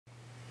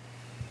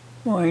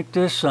Well, ain't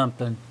this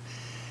something?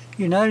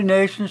 United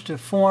Nations to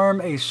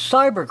form a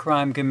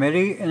cybercrime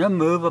committee in a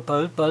move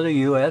opposed by the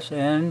U.S.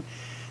 and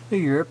the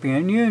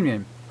European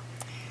Union.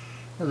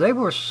 They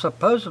were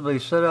supposedly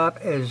set up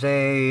as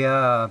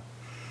to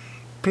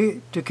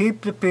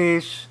keep the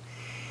peace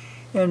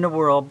in the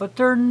world, but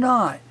they're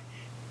not.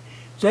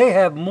 They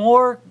have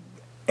more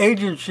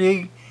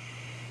agency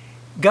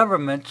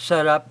governments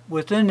set up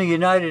within the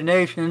United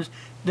Nations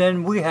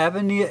than we have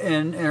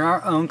in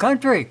our own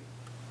country.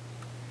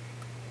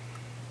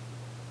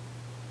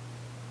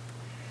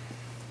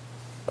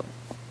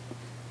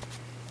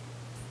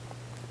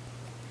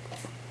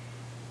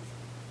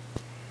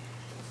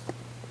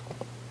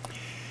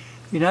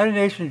 The United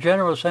Nations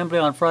General Assembly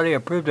on Friday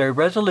approved a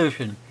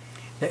resolution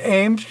that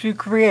aims to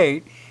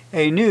create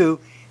a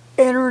new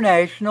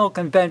international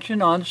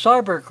convention on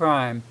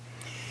cybercrime.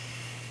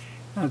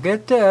 Now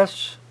get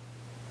this.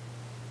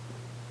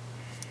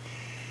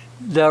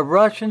 The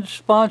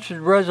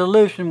Russian-sponsored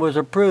resolution was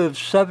approved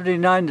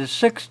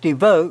 79-60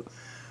 vote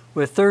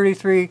with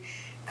 33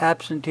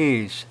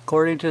 absentees,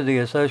 according to the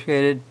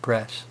Associated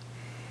Press.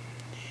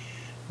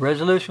 The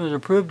resolution was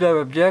approved of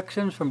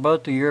objections from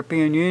both the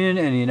European Union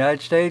and the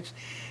United States,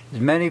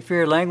 as many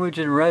fear language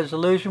in the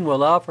resolution will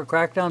allow for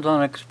crackdowns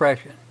on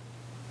expression.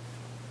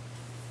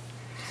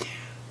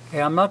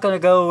 Okay, I'm not going to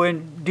go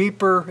in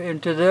deeper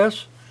into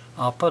this.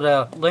 I'll put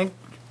a link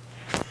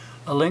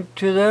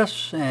to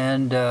this,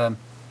 and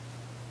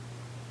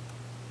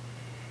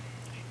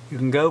you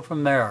can go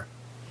from there.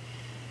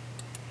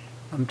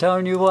 I'm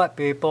telling you what,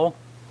 people.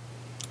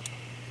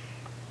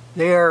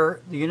 The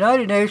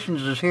United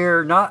Nations is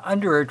here not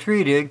under a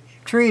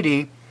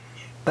treaty,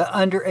 but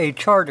under a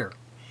charter.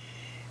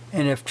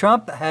 And if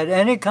Trump had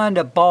any kind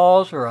of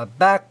balls or a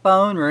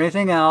backbone or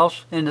anything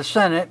else in the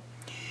Senate,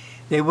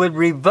 they would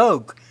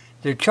revoke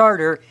the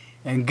charter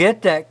and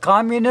get that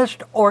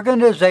communist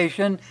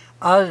organization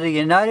out of the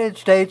United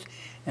States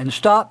and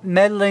stop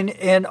meddling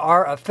in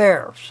our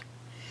affairs.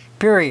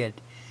 Period.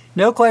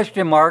 No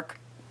question mark.